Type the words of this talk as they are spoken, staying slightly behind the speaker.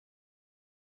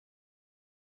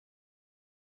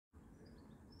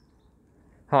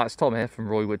Hi, it's Tom here from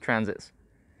Roywood Transits.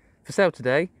 For sale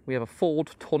today, we have a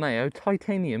Ford Tourneo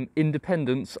Titanium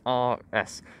Independence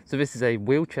RS. So this is a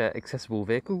wheelchair accessible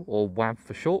vehicle, or WAV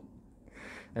for short,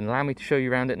 and allow me to show you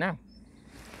around it now.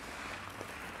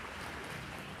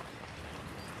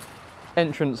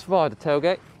 Entrance via the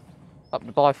tailgate, up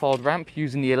the bifold ramp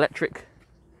using the electric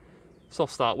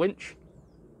soft start winch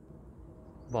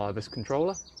via this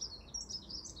controller.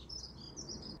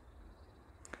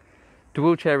 The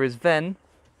wheelchair is then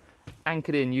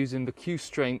anchored in using the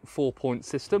QSTRAINT 4-point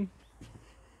system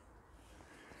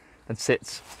and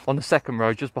sits on the second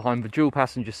row just behind the dual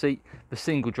passenger seat, the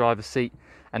single driver seat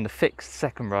and the fixed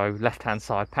second row left hand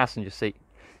side passenger seat.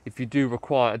 If you do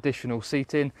require additional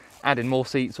seating, adding more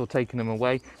seats or taking them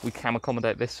away, we can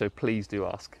accommodate this, so please do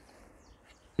ask.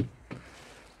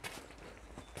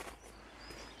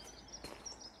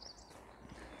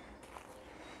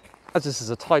 As this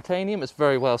is a titanium, it's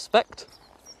very well spec'd.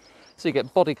 So you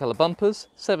get body colour bumpers,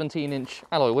 17-inch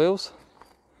alloy wheels,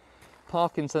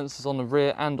 parking sensors on the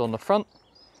rear and on the front,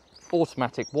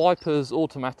 automatic wipers,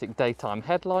 automatic daytime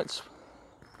headlights,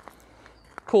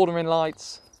 cornering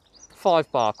lights,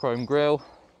 5-bar chrome grille,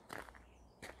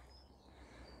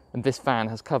 and this van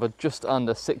has covered just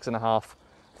under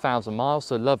 6,500 miles,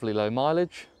 so lovely low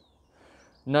mileage.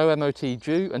 No MOT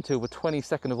due until the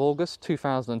 22nd of August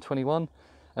 2021.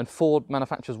 And Ford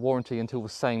manufacturer's warranty until the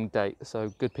same date, so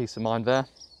good peace of mind there.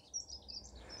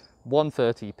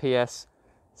 130 PS,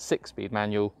 6-speed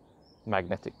manual,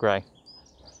 magnetic grey.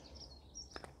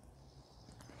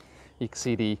 You can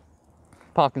see the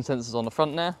parking sensors on the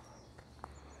front there,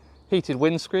 heated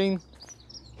windscreen,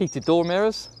 heated door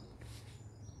mirrors,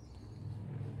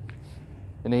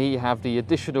 and here you have the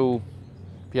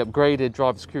upgraded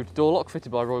driver security door lock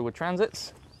fitted by Roywood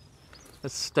Transits.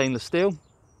 That's stainless steel.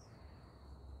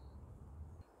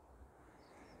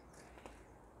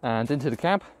 And into the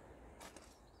cab.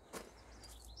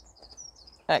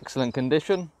 Excellent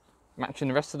condition, matching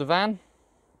the rest of the van.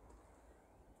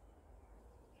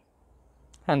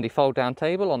 Handy fold down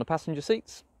table on the passenger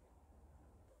seats.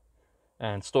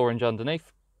 And storage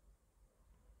underneath.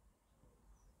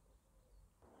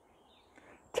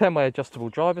 10-way adjustable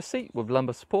driver's seat with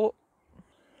lumbar support.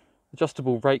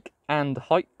 Adjustable rake and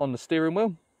height on the steering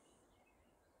wheel.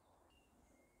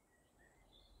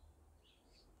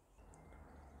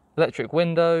 Electric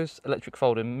windows, electric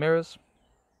folding mirrors.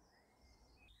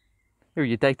 Here are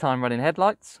your daytime running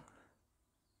headlights.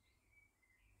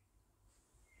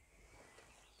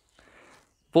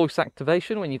 Voice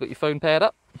activation when you've got your phone paired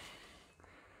up.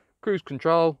 Cruise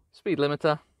control, speed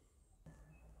limiter.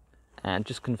 And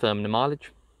just confirming the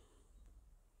mileage.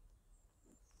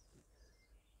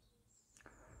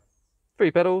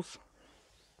 3 pedals.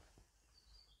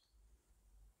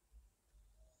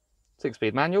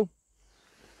 6-speed manual.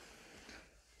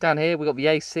 Down here we've got the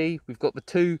AC, we've got the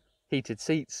 2 heated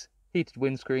seats, heated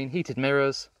windscreen, heated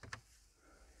mirrors,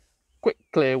 quick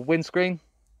clear windscreen,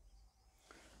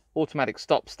 automatic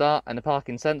stop start and the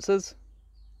parking sensors.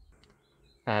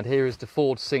 And here is the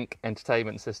Ford Sync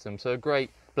entertainment system, so a great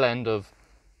blend of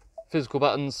physical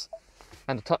buttons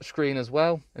and a touch screen as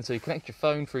well. And so you connect your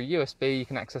phone through USB, you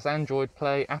can access Android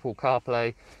Play, Apple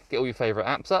CarPlay, get all your favourite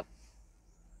apps up.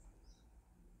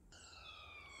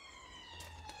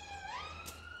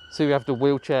 So we have the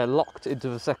wheelchair locked into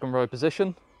the second row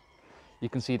position. You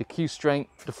can see the QSTRAINT,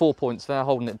 the 4 points there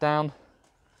holding it down,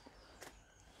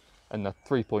 and the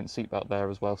 3-point seatbelt there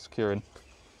as well securing.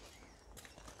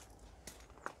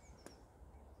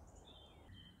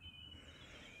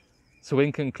 So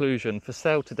in conclusion, for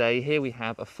sale today, here we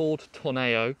have a Ford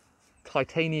Tourneo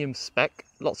titanium spec,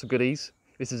 lots of goodies.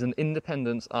 This is an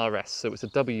Independence RS, so it's a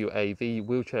WAV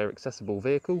wheelchair accessible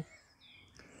vehicle.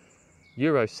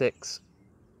 Euro 6.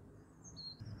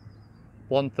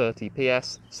 130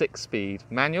 PS, 6-speed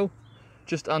manual,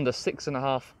 just under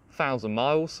 6,500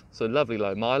 miles, so lovely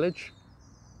low mileage.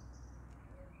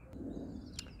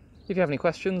 If you have any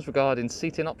questions regarding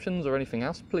seating options or anything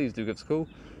else, please do give us a call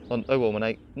on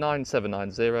 0118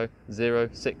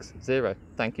 9790 060.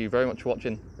 Thank you very much for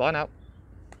watching. Bye now.